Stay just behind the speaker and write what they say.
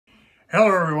Hello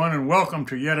everyone and welcome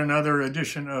to yet another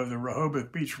edition of the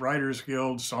Rehoboth Beach Writers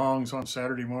Guild Songs on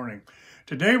Saturday Morning.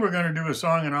 Today we're going to do a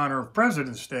song in honor of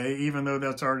President's Day, even though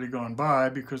that's already gone by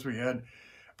because we had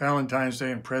Valentine's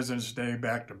Day and President's Day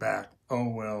back to back. Oh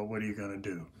well, what are you going to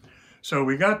do? So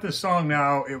we got this song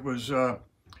now.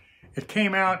 It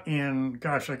came out in,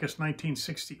 I guess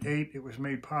 1968. It was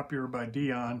made popular by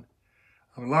Dion.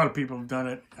 A lot of people have done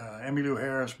it. Emmylou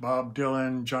Harris, Bob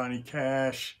Dylan, Johnny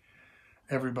Cash,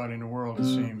 everybody in the world, it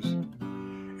seems.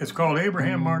 It's called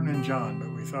Abraham, Martin, and John,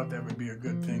 but we thought that would be a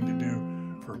good thing to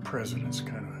do for President's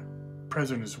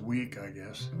Week, I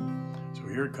guess. So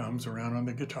here it comes around on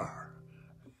the guitar.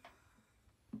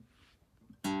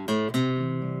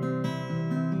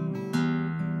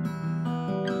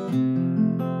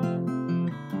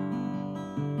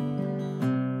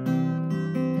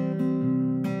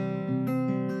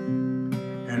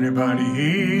 Anybody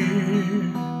here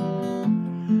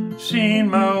seen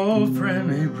my old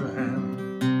friend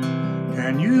Abraham?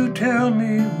 Can you tell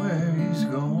me where he's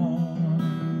gone?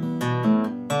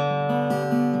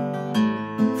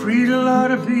 Freed a lot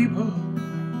of people,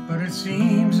 but it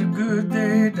seems a good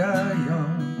they die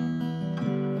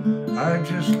young. I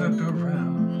just looked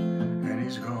around and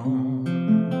he's gone.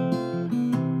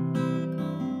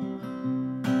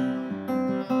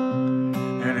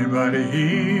 Anybody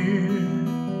here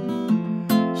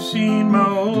seen my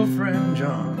old friend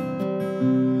John?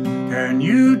 Can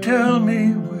you tell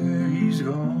me where he's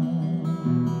gone?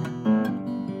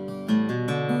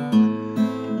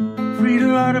 Freed a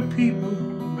lot of people,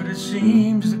 but it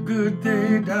seems the good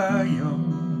they die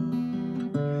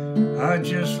young. I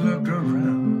just looked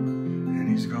around and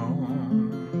he's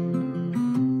gone.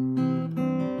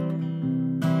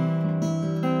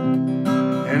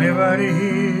 Anybody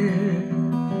here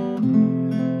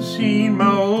seen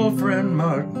my old friend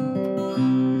Martin?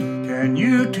 Can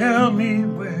you tell me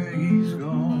where he's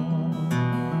gone?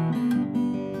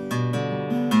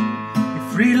 He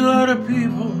freed a lot of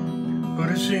people,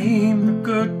 but it seemed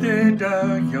good they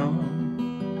die young.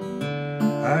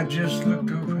 I just looked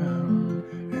around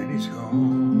and he's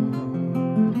gone.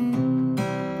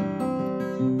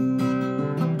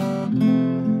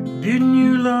 Didn't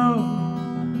you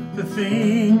love the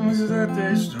things that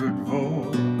they stood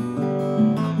for?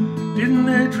 Didn't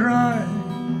they try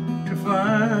to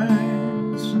find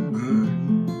some good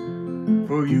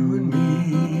for you and me?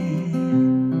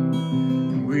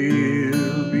 And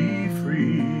we'll be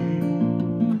free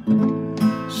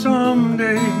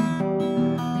someday,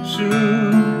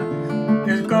 soon.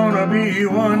 It's gonna be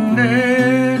one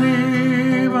day.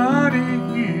 Anybody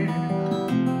here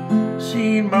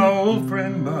seen my old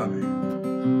friend Bobby?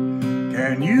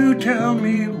 Can you tell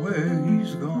me where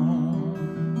he's gone?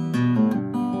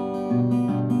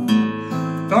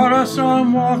 Thought I saw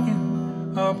him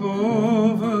walking up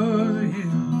over